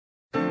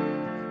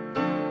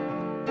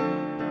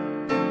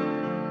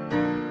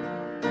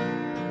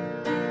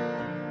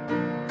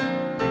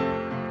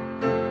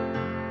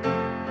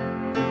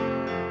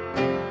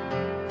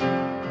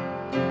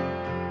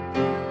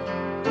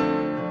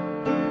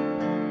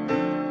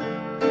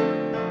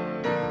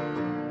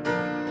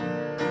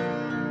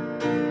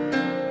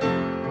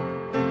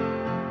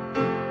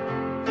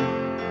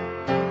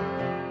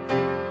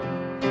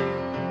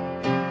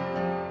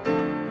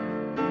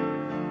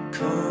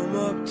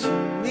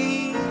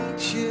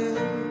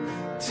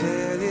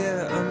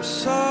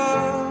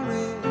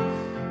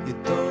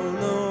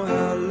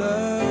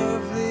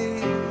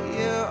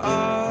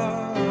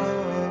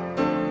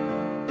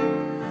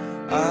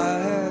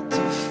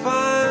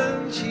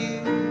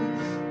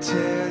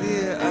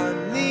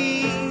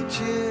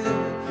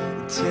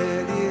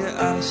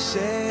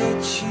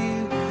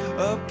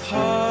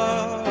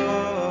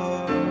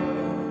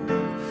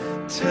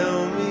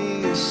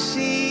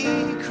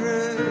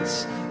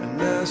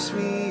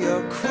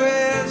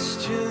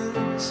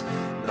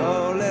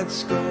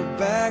let's go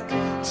back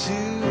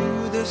to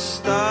the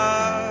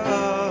start.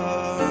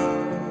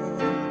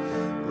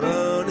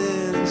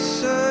 Running in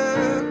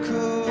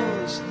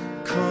circles,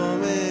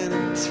 coming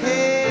in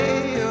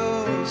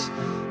tails,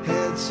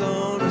 heads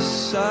on the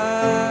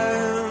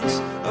sides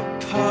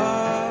apart.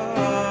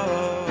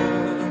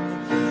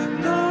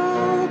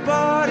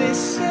 Nobody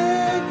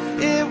said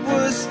it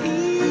was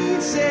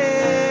easy.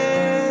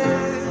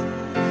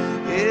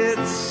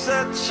 It's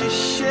such a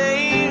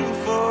shame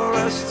for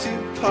us to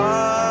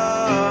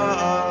part.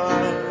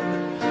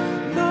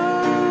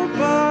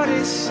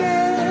 Nobody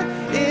said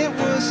it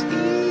was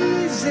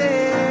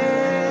easy.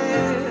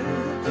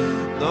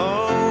 No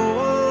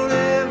one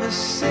ever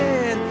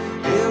said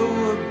it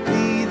would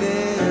be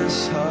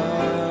this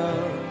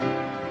hard.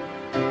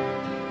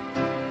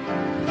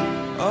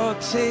 Oh,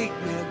 take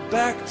me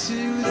back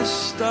to the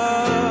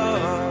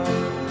start.